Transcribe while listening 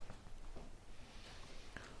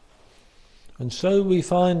And so we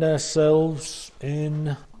find ourselves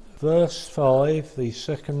in verse 5, the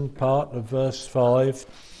second part of verse 5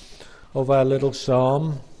 of our little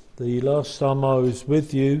psalm. The last time I was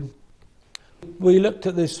with you, we looked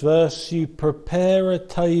at this verse, "You prepare a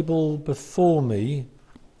table before me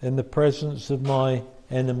in the presence of my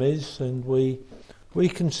enemies," and we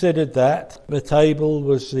considered that the table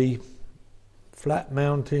was the flat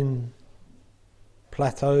mountain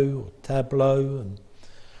plateau or tableau, and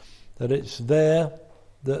that it's there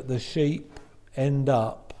that the sheep end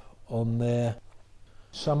up on their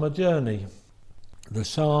summer journey. The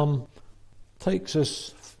psalm takes us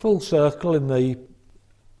full circle in the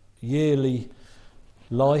yearly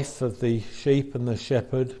life of the sheep and the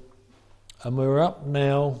shepherd, and we're up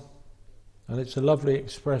now, and it's a lovely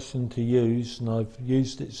expression to use, and I've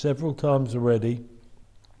used it several times already,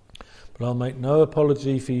 but I'll make no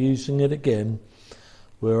apology for using it again.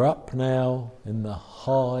 We're up now in the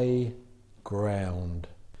high ground.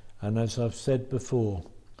 And as I've said before,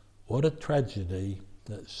 what a tragedy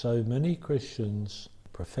that so many Christians,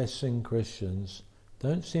 professing Christians,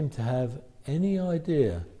 don't seem to have any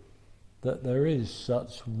idea that there is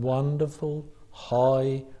such wonderful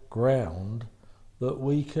high ground that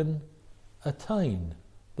we can attain,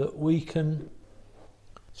 that we can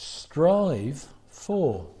strive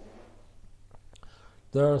for.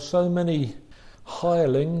 There are so many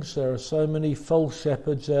hirelings, there are so many false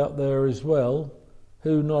shepherds out there as well,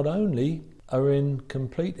 who not only are in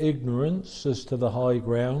complete ignorance as to the high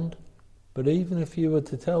ground, but even if you were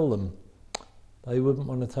to tell them, they wouldn't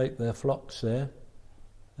want to take their flocks there.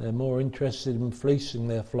 They're more interested in fleecing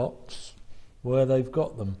their flocks where they've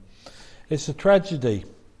got them. It's a tragedy,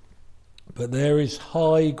 but there is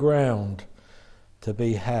high ground to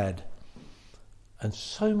be had. And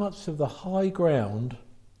so much of the high ground,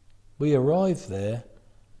 we arrive there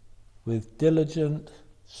with diligent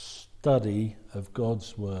study of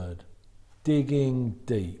God's Word, digging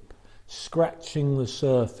deep, scratching the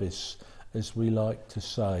surface, as we like to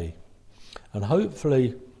say. And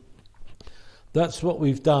hopefully that's what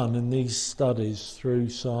we've done in these studies through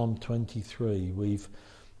Psalm 23.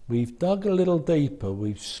 We've dug a little deeper,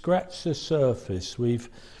 we've scratched the surface, we've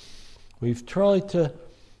tried to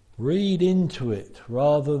read into it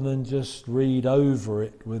rather than just read over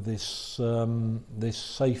it with this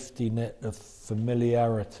safety net of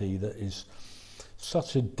familiarity that is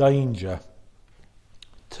such a danger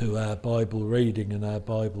to our Bible reading and our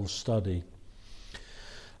Bible study.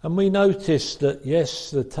 And we notice that,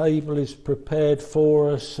 yes, the table is prepared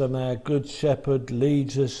for us, and our Good Shepherd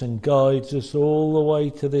leads us and guides us all the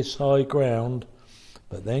way to this high ground.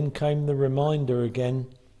 But then came the reminder again,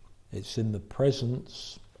 it's in the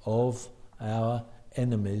presence of our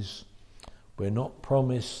enemies. We're not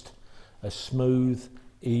promised a smooth,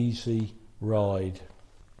 easy ride.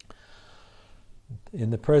 In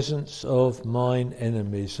the presence of mine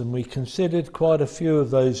enemies. And we considered quite a few of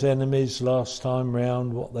those enemies last time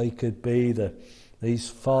round, what they could be, these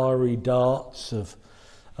fiery darts of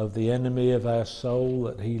the enemy of our soul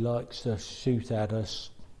that he likes to shoot at us.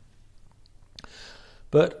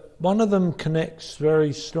 But one of them connects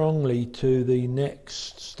very strongly to the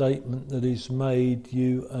next statement that is made,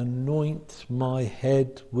 "You anoint my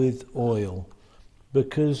head with oil,"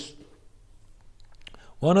 because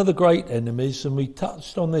one of the great enemies, and we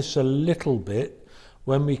touched on this a little bit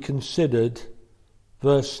when we considered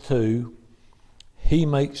verse 2, "He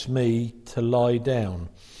makes me to lie down."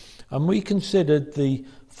 And we considered the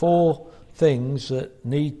 4 things that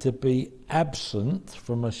need to be absent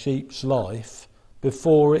from a sheep's life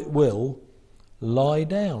before it will lie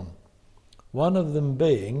down. One of them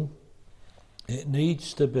being, it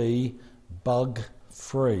needs to be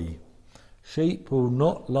bug-free. Sheep will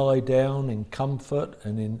not lie down in comfort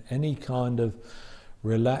and in any kind of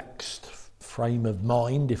relaxed frame of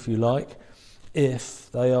mind, if you like,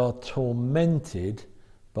 if they are tormented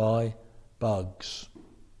by bugs.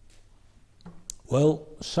 Well,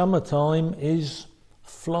 summertime is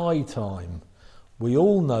fly time. We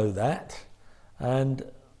all know that, and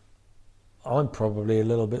I'm probably a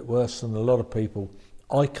little bit worse than a lot of people.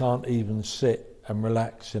 I can't even sit and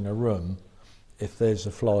relax in a room if there's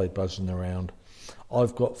a fly buzzing around.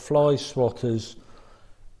 I've got fly swatters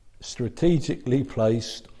strategically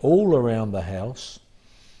placed all around the house.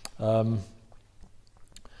 I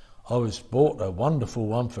was bought a wonderful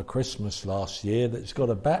one for Christmas last year that's got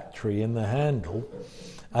a battery in the handle,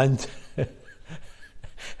 and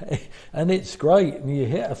and it's great, and you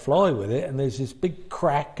hit a fly with it and there's this big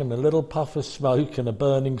crack and a little puff of smoke and a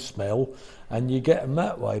burning smell, and you get them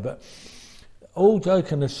that way. But all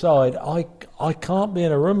joking aside, I can't be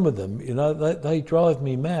in a room with them. You know, they drive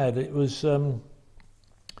me mad. It was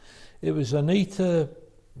It was Anita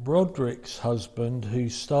Roderick's husband who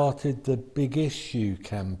started the Big Issue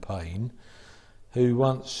campaign, who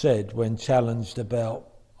once said, when challenged about,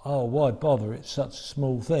 oh, why bother, it's such a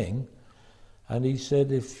small thing, and he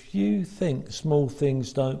said, if you think small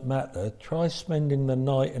things don't matter, try spending the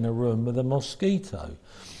night in a room with a mosquito.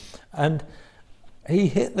 And he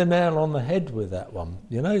hit the nail on the head with that one.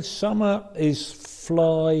 You know, summer is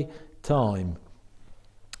fly time.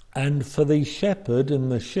 And for the shepherd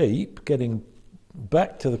and the sheep, getting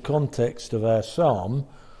back to the context of our psalm,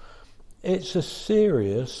 it's a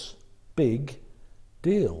serious, big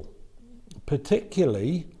deal,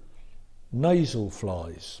 particularly nasal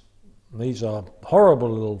flies. These are horrible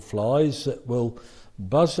little flies that will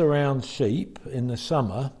buzz around sheep in the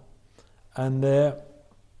summer, and their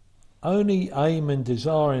only aim and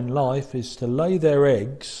desire in life is to lay their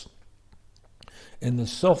eggs in the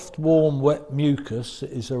soft, warm, wet mucus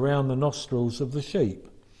that is around the nostrils of the sheep.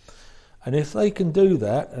 And if they can do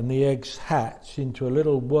that and the eggs hatch into a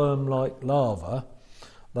little worm-like larva,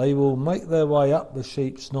 they will make their way up the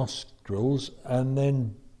sheep's nostrils and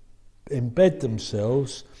then embed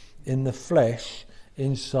themselves in the flesh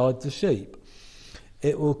inside the sheep.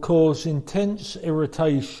 It will cause intense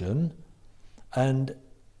irritation, and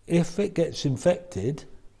if it gets infected,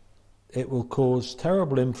 it will cause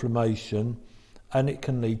terrible inflammation and it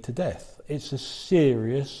can lead to death. It's a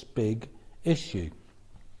serious, big issue.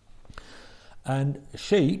 And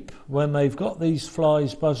sheep, when they've got these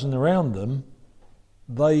flies buzzing around them,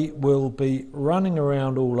 they will be running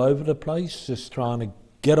around all over the place, just trying to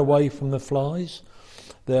get away from the flies.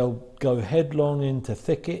 They'll go headlong into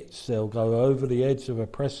thickets, they'll go over the edge of a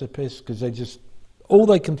precipice, because all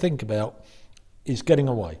they can think about is getting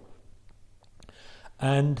away.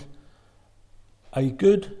 And a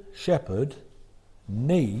good shepherd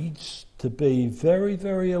needs to be very,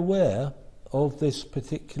 very aware of this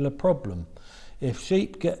particular problem. If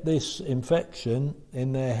sheep get this infection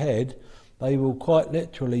in their head, they will quite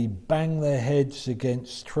literally bang their heads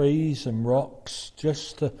against trees and rocks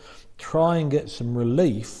just to try and get some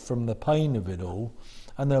relief from the pain of it all,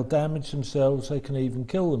 and they'll damage themselves. They can even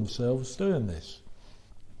kill themselves doing this.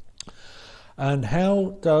 And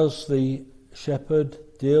how does the shepherd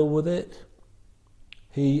deal with it?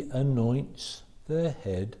 He anoints their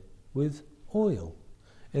head with oil.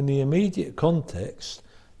 In the immediate context,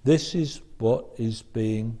 this is what is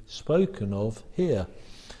being spoken of here.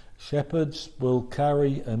 Shepherds will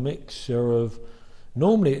carry a mixture of,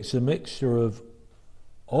 normally it's a mixture of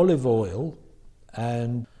olive oil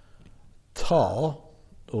and tar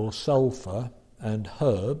or sulphur and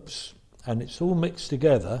herbs, and it's all mixed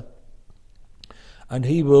together, and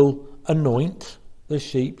he will anoint the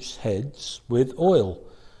sheep's heads with oil,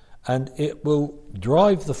 and it will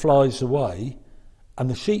drive the flies away, and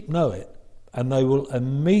the sheep know it, and they will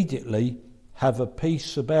immediately have a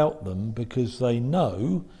peace about them, because they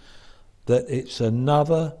know that it's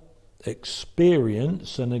another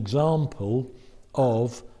experience, an example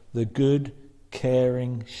of the good,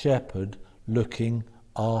 caring shepherd looking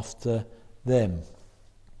after them.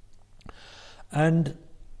 And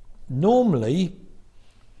normally,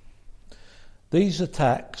 these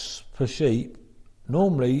attacks for sheep,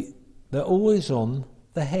 normally they're always on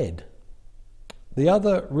the head. The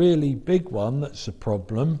other really big one that's a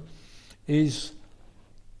problem is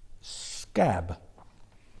scab.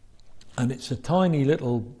 And it's a tiny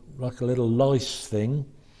little, like a little lice thing,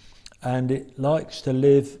 and it likes to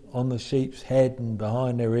live on the sheep's head and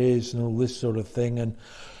behind their ears and all this sort of thing.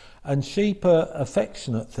 And sheep are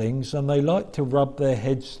affectionate things, and they like to rub their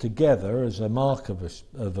heads together as a mark of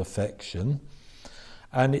affection.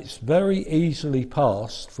 And it's very easily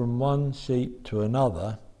passed from one sheep to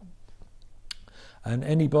another. And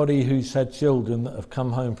anybody who's had children that have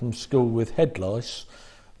come home from school with head lice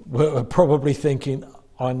were probably thinking,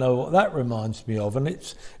 I know what that reminds me of. And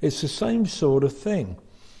it's the same sort of thing.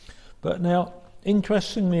 But now,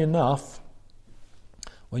 interestingly enough,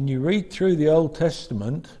 when you read through the Old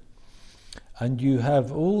Testament and you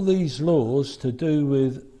have all these laws to do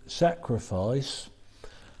with sacrifice,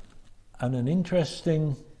 and an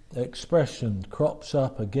interesting expression crops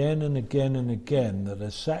up again and again and again, that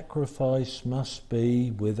a sacrifice must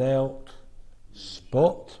be without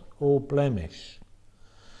spot or blemish.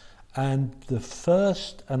 And the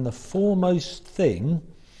first and the foremost thing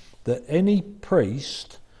that any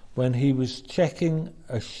priest, when he was checking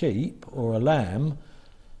a sheep or a lamb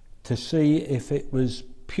to see if it was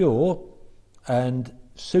pure and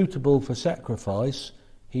suitable for sacrifice,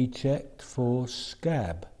 he checked for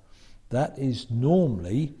scab. That is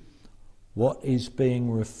normally what is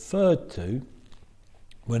being referred to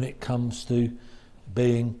when it comes to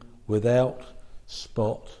being without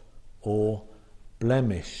spot or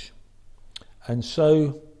blemish. And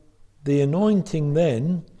so the anointing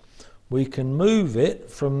then, we can move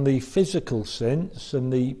it from the physical sense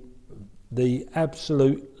and the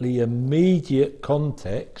absolutely immediate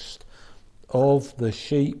context of the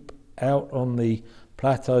sheep out on the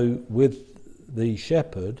plateau with the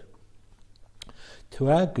shepherd to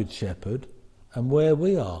our good shepherd and where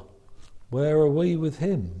we are. Where are we with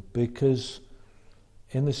him? Because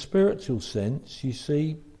in the spiritual sense, you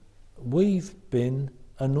see, we've been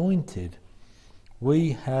anointed.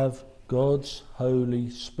 We have God's Holy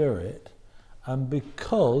Spirit, and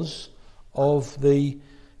because of the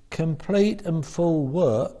complete and full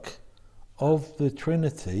work of the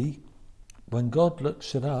Trinity, when God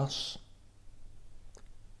looks at us,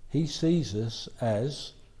 he sees us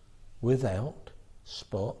as without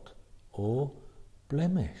spot or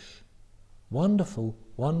blemish. Wonderful,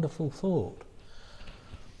 wonderful thought.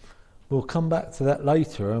 We'll come back to that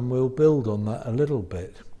later and we'll build on that a little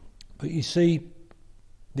bit. But you see,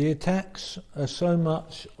 the attacks are so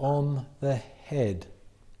much on the head.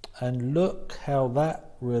 And look how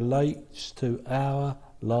that relates to our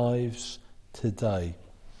lives today.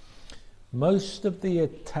 Most of the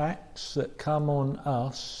attacks that come on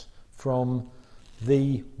us from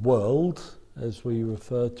the world, as we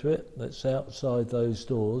refer to it, that's outside those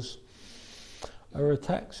doors, are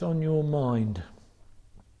attacks on your mind.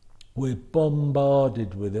 We're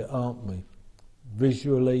bombarded with it, aren't we?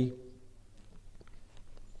 Visually.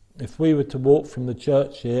 If we were to walk from the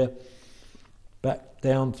church here back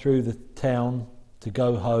down through the town to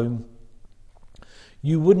go home,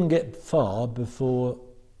 you wouldn't get far before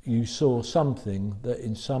you saw something that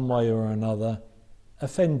in some way or another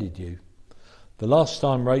offended you. The last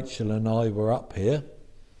time Rachel and I were up here,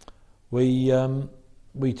 we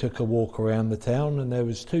took a walk around the town, and there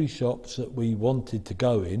was 2 shops that we wanted to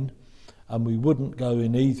go in, and we wouldn't go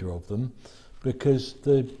in either of them because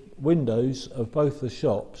the windows of both the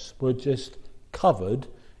shops were just covered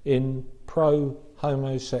in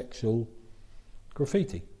pro-homosexual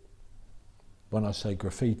graffiti. When I say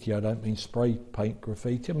graffiti, I don't mean spray paint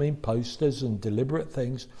graffiti, I mean posters and deliberate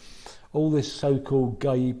things, all this so-called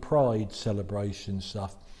gay pride celebration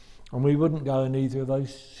stuff. And we wouldn't go in either of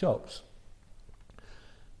those shops.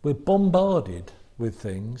 We're bombarded with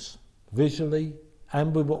things, visually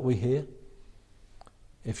and with what we hear.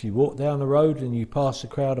 If you walk down the road and you pass a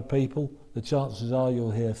crowd of people, the chances are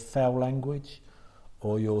you'll hear foul language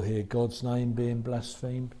or you'll hear God's name being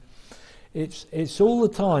blasphemed. It's all the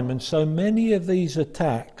time, and so many of these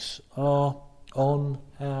attacks are on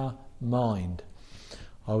our mind.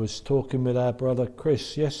 I was talking with our brother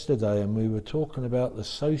Chris yesterday, and we were talking about the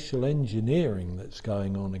social engineering that's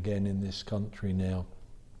going on again in this country now,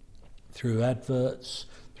 through adverts,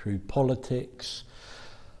 through politics,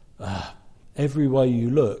 every way you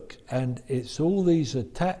look, and it's all these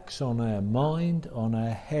attacks on our mind, on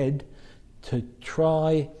our head, to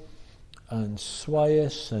try and sway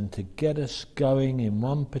us and to get us going in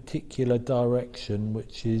one particular direction,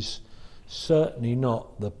 which is certainly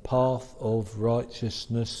not the path of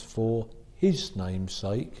righteousness for his name's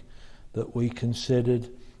sake that we considered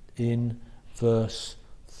in verse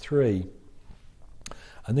 3.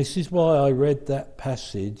 And this is why I read that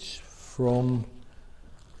passage from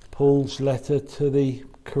Paul's letter to the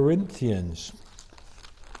Corinthians,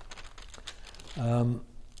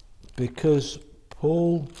 because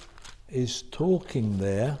Paul is talking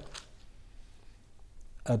there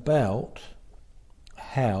about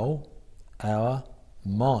how our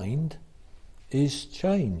mind is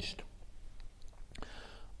changed.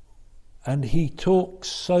 And he talks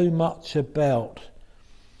so much about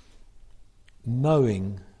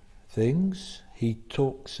knowing things. He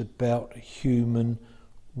talks about human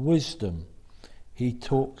wisdom. He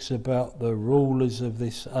talks about the rulers of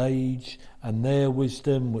this age and their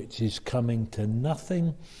wisdom, which is coming to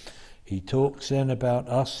nothing. He talks then about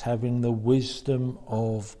us having the wisdom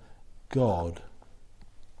of God.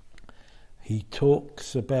 He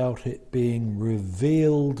talks about it being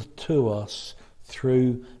revealed to us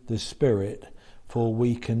through the Spirit, for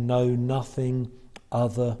we can know nothing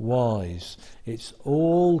otherwise. It's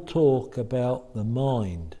all talk about the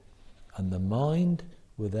mind, and the mind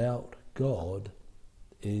without God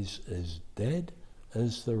is as dead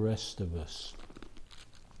as the rest of us.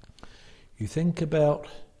 You think about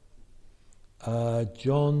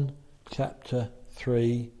John chapter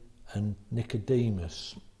 3 and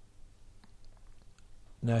Nicodemus.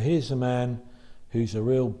 Now here's a man who's a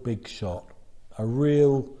real big shot, a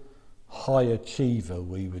real high achiever,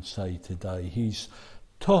 we would say today. He's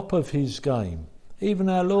top of his game. Even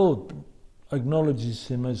our Lord acknowledges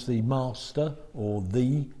him as the master or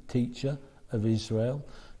the teacher of Israel.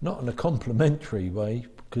 not in a complimentary way,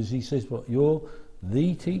 because he says, what, you're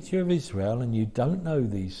the teacher of Israel and you don't know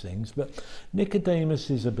these things. But Nicodemus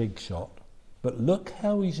is a big shot. But look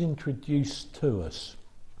how he's introduced to us.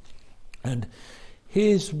 And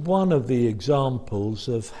here's one of the examples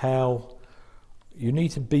of how you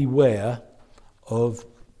need to beware of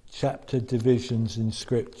chapter divisions in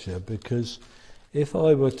Scripture, because if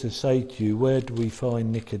I were to say to you, where do we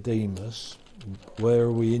find Nicodemus? Where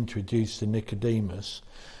are we introduced to Nicodemus?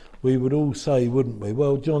 We would all say, wouldn't we?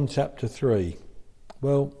 Well, John chapter 3.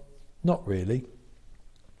 Well, not really.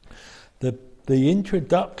 The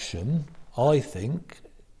introduction, I think,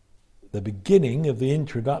 the beginning of the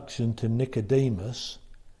introduction to Nicodemus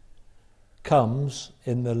comes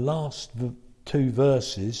in the last two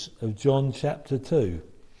verses of John chapter 2.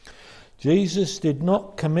 Jesus did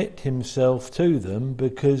not commit himself to them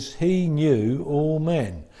because he knew all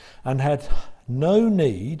men and had no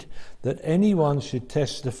need that anyone should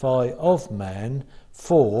testify of man,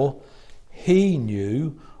 for he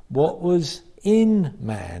knew what was in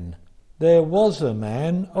man. There was a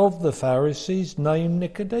man of the Pharisees named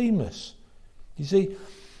Nicodemus. You see,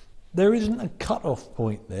 there isn't a cut-off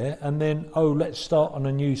point there and then, let's start on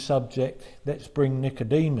a new subject, let's bring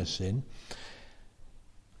Nicodemus in.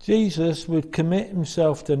 Jesus would commit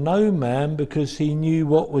himself to no man because he knew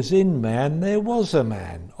what was in man. There was a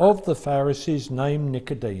man of the Pharisees named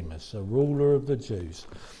Nicodemus, a ruler of the Jews.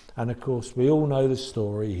 And of course, we all know the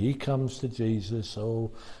story. He comes to Jesus,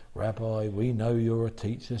 Rabbi, we know you're a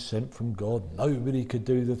teacher sent from God. Nobody could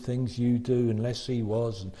do the things you do unless he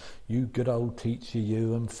was. And you good old teacher,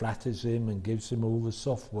 you, and flatters him and gives him all the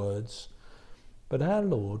soft words. But our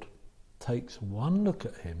Lord takes one look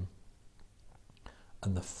at him,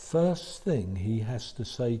 and the first thing he has to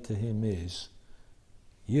say to him is,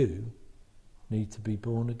 you need to be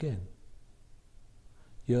born again.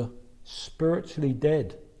 You're spiritually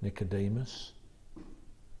dead, Nicodemus.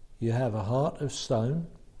 You have a heart of stone.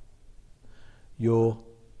 Your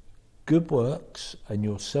good works and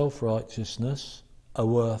your self-righteousness are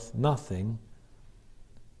worth nothing.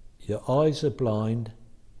 Your eyes are blind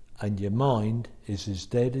and your mind is as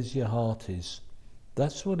dead as your heart is.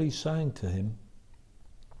 That's what he's saying to him.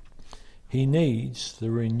 He needs the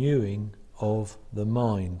renewing of the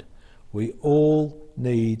mind. We all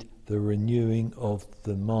need the renewing of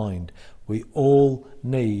the mind. We all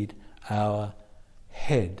need our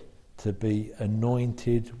head to be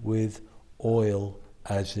anointed with oil,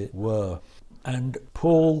 as it were. And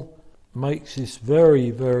Paul makes this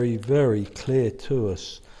very, very, very clear to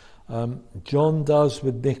us. John does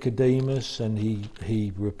with Nicodemus, and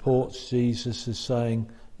he reports Jesus as saying,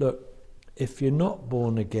 look, if you're not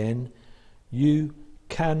born again, you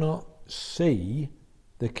cannot see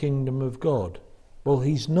the kingdom of God. Well,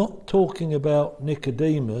 he's not talking about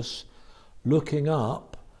Nicodemus looking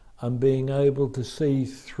up and being able to see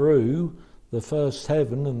through the first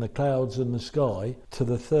heaven and the clouds in the sky to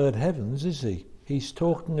the third heavens, is he? He's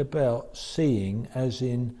talking about seeing as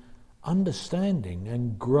in understanding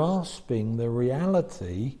and grasping the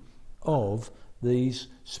reality of these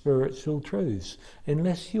spiritual truths.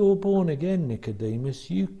 Unless you're born again, Nicodemus,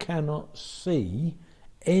 you cannot see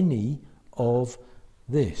any of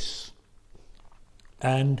this.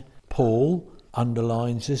 And Paul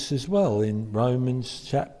underlines this as well in Romans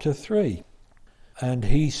chapter 3. And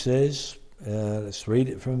he says, let's read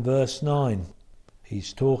it from verse 9.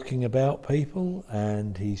 He's talking about people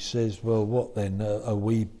and he says, well, what then? Are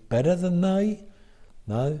we better than they?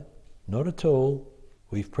 No, not at all.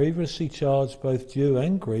 We've previously charged both Jew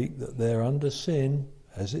and Greek that they're under sin.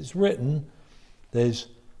 As it's written, there's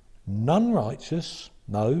none righteous,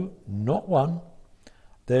 no, not one.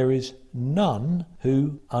 There is none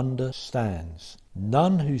who understands,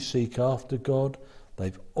 none who seek after God.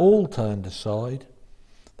 They've all turned aside.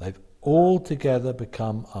 They've altogether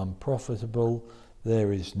become unprofitable.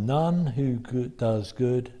 There is none who does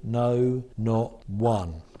good, no, not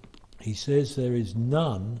one. He says there is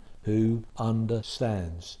none who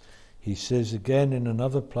understands. He says again in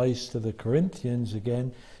another place to the Corinthians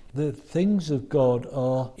again, the things of God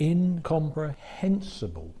are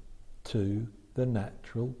incomprehensible to the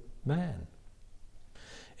natural man.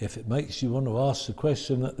 If it makes you want to ask the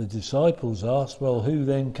question that the disciples asked, well, who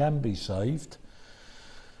then can be saved?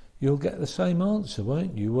 You'll get the same answer,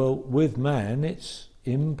 won't you? Well, with man it's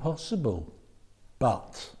impossible.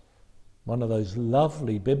 But, one of those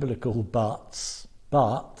lovely biblical buts,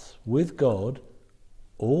 but with God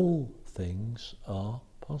all things are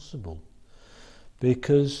possible.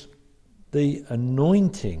 Because the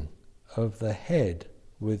anointing of the head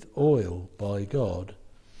with oil by God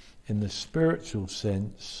in the spiritual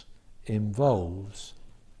sense involves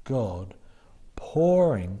God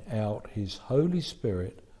pouring out his Holy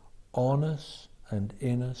Spirit on us and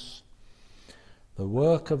in us. The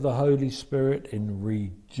work of the Holy Spirit in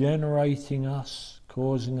regenerating us,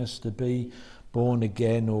 causing us to be born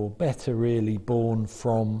again, or better really, born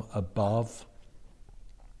from above.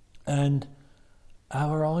 And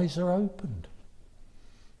our eyes are opened.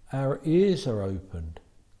 Our ears are opened.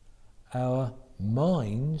 Our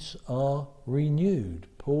minds are renewed.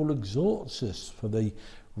 Paul exhorts us for the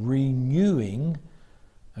renewing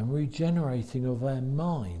and regenerating of our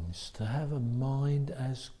minds, to have a mind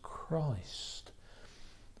as Christ.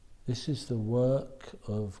 This is the work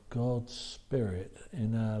of God's Spirit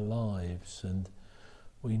in our lives, and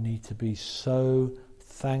we need to be so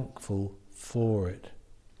thankful for it.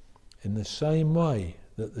 In the same way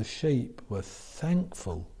that the sheep were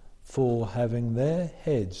thankful for having their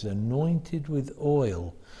heads anointed with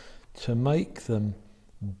oil to make them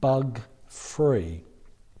bug-free,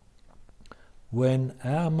 when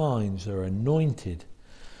our minds are anointed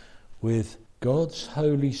with God's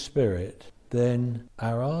Holy Spirit, then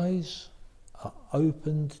our eyes are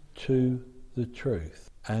opened to the truth.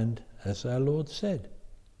 And as our Lord said,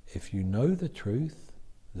 if you know the truth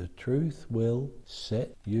will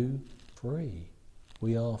set you free.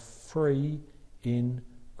 We are free in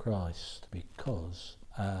Christ because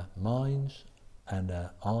our minds and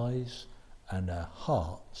our eyes and our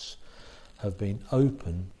hearts have been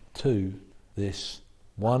open to this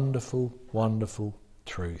wonderful, wonderful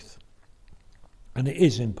truth. And it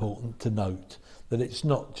is important to note that it's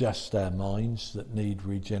not just our minds that need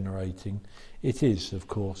regenerating. It is, of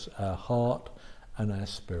course, our heart and our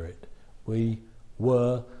spirit. We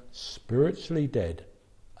were spiritually dead.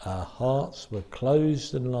 Our hearts were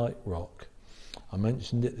closed and like rock. I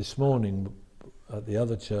mentioned it this morning at the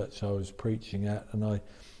other church I was preaching at, and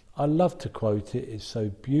I love to quote it. It's so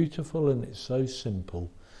beautiful and it's so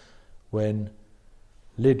simple. When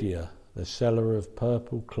Lydia, the seller of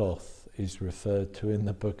purple cloth, is referred to in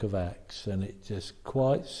the book of Acts, and it just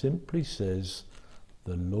quite simply says,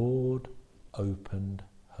 the Lord opened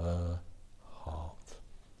her heart.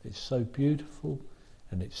 It's so beautiful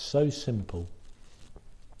and it's so simple,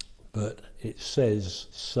 but it says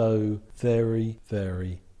so very,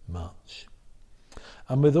 very much.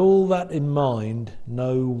 And with all that in mind,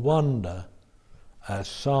 no wonder our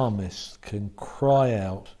psalmist can cry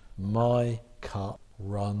out, my cup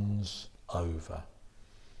runs over.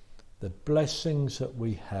 The blessings that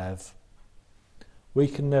we have, we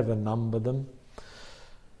can never number them.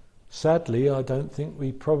 Sadly, I don't think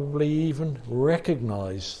we probably even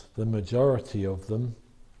recognise the majority of them,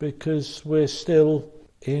 because we're still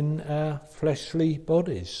in our fleshly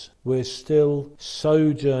bodies. We're still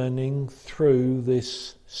sojourning through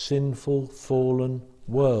this sinful, fallen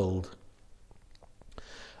world.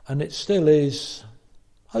 And it still is,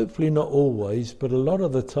 hopefully not always, but a lot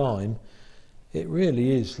of the time, it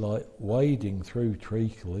really is like wading through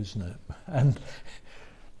treacle, isn't it?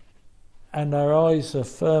 And our eyes are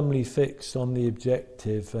firmly fixed on the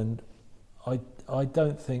objective, and I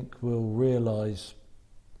don't think we'll realise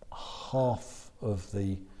half of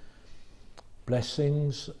the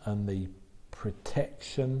blessings and the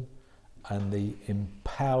protection and the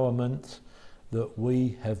empowerment that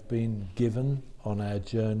we have been given on our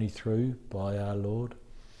journey through by our Lord,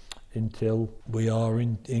 until we are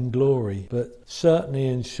in glory. But certainly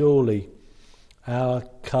and surely our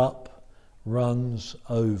cup runs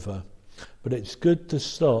over. But it's good to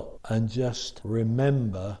stop and just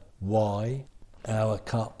remember why our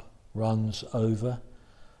cup runs over.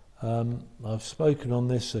 I've spoken on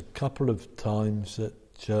this a couple of times at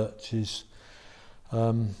churches.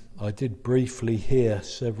 I did briefly here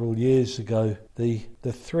several years ago the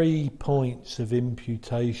 3 points of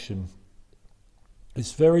imputation.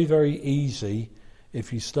 It's very, very easy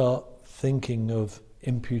if you start thinking of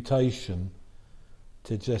imputation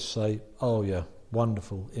to just say, oh yeah,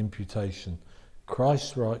 wonderful, imputation.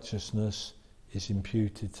 Christ's righteousness is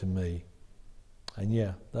imputed to me. And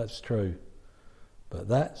yeah, that's true. But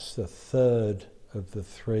that's the third of the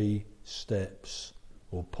 3 steps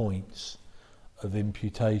or points of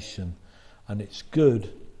imputation. And it's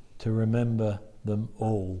good to remember them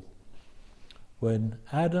all. When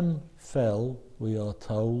Adam fell, we are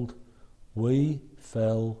told, we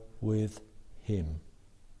fell with him.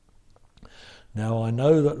 Now I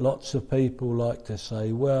know that lots of people like to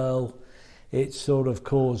say, well, it sort of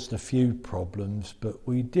caused a few problems, but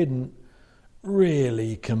we didn't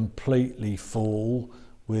really completely fall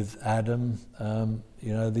with Adam.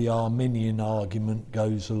 The Arminian argument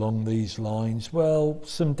goes along these lines. Well,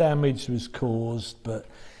 some damage was caused, but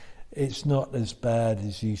it's not as bad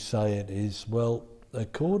as you say it is. Well,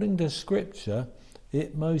 according to Scripture,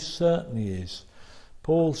 it most certainly is.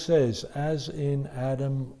 Paul says, as in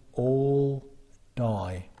Adam all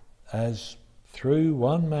die, as through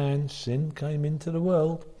one man sin came into the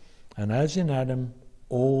world, and as in Adam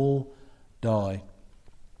all die.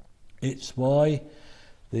 It's why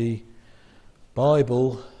the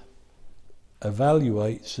Bible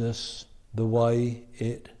evaluates us the way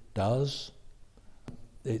it does.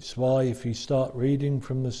 It's why if you start reading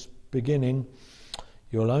from the beginning,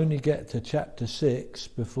 you'll only get to chapter 6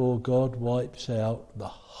 before God wipes out the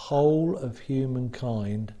whole of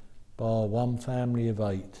humankind bar one family of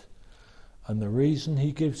 8. And the reason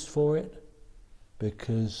he gives for it,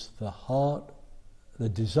 because the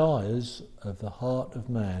desires of the heart of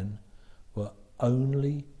man were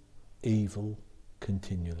only evil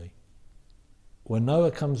continually. When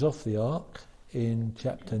Noah comes off the ark in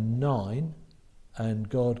chapter 9 and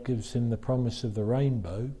God gives him the promise of the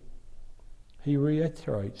rainbow, he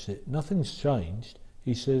reiterates it. Nothing's changed.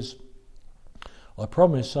 He says, I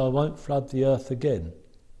promise I won't flood the earth again,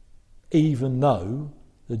 even though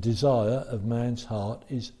the desire of man's heart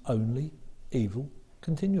is only evil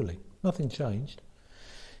continually. Nothing changed.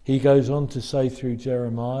 He goes on to say through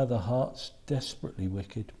Jeremiah, the heart's desperately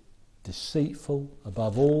wicked, deceitful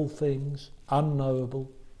above all things,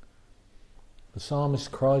 unknowable. The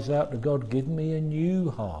psalmist cries out to God, give me a new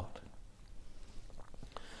heart.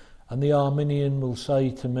 And the Arminian will say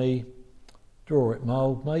to me, draw it, my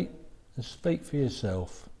old mate, and speak for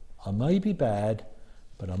yourself. I may be bad,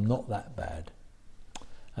 but I'm not that bad.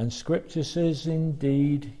 And Scripture says,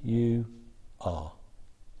 indeed you are.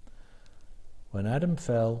 When Adam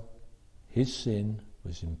fell, his sin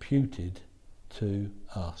was imputed to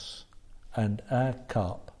us, and our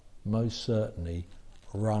cup most certainly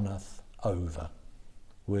runneth over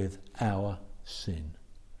with our sin.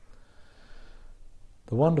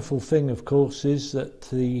 The wonderful thing, of course, is that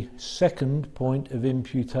the second point of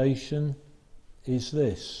imputation is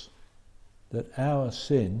this, that our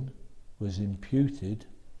sin was imputed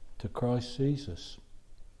to Christ Jesus.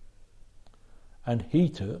 And he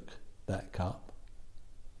took that cup,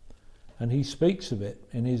 and he speaks of it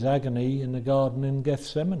in his agony in the garden in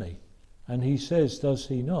Gethsemane. And he says, does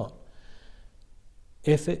he not,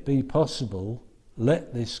 if it be possible,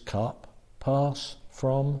 let this cup pass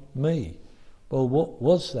from me. Well, what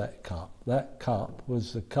was that cup? That cup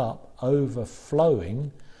was the cup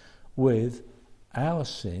overflowing with our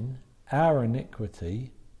sin, our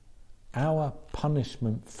iniquity, our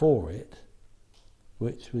punishment for it,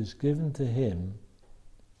 which was given to him,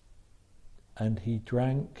 and he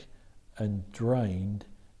drank and drained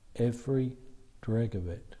every dreg of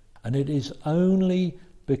it. And it is only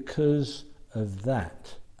because of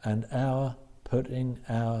that and our putting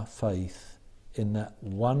our faith in that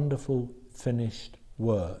wonderful finished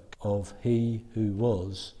work of he who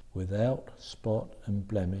was without spot and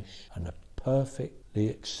blemish and a perfectly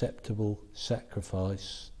acceptable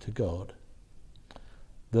sacrifice to God,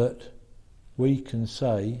 that we can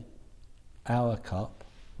say our cup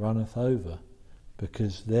runneth over,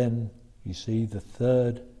 because then you see the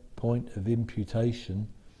third point of imputation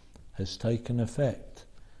has taken effect.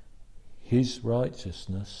 His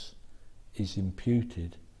righteousness is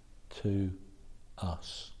imputed to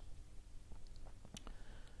us.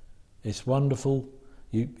 It's wonderful.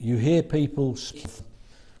 You hear people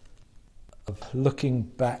looking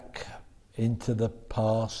back into the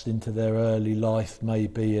past, into their early life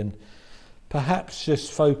maybe, and perhaps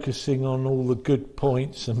just focusing on all the good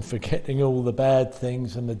points and forgetting all the bad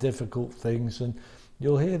things and the difficult things. And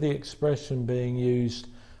you'll hear the expression being used,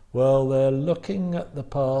 well, they're looking at the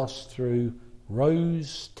past through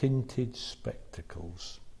rose-tinted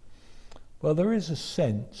spectacles. Well, there is a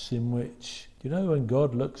sense in which, when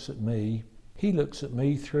God looks at me, he looks at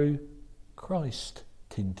me through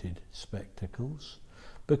Christ-tinted spectacles.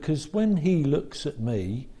 Because when he looks at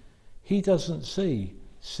me, he doesn't see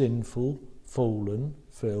sinful, fallen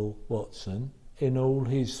Phil Watson in all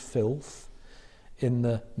his filth, in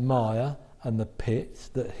the mire and the pit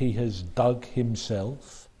that he has dug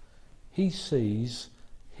himself. He sees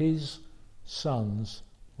his Son's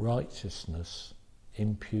righteousness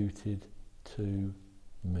imputed to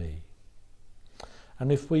me.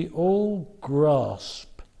 And if we all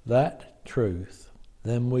grasp that truth,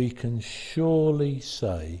 then we can surely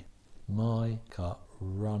say, my cup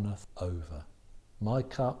runneth over. My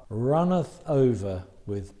cup runneth over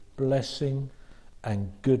with blessing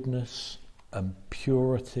and goodness and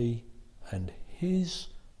purity and his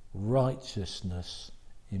righteousness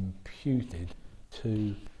imputed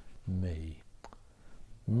to me.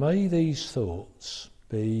 May these thoughts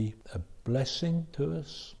be a blessing to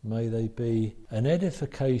us. May they be an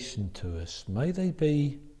edification to us. May they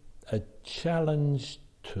be a challenge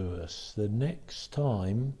to us. The next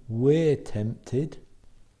time we're tempted,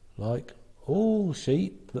 like all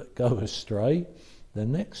sheep that go astray, the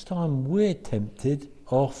next time we're tempted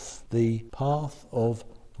off the path of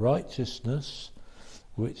righteousness,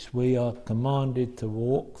 which we are commanded to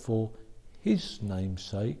walk for his name's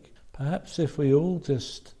sake, perhaps if we all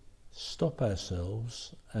just stop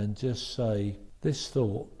ourselves and just say, this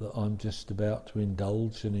thought that I'm just about to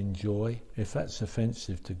indulge and enjoy, if that's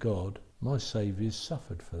offensive to God, my Saviour's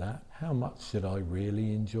suffered for that. How much should I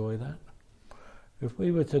really enjoy that? If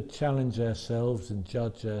we were to challenge ourselves and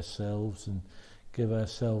judge ourselves and give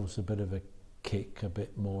ourselves a bit of a kick a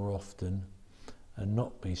bit more often and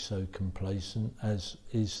not be so complacent, as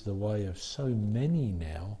is the way of so many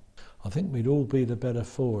now, I think we'd all be the better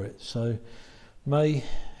for it. So may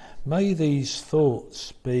these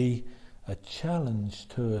thoughts be a challenge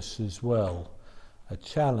to us as well, a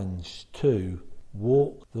challenge to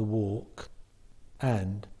walk the walk,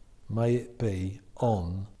 and may it be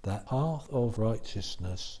on that path of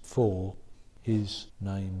righteousness for his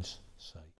name's sake.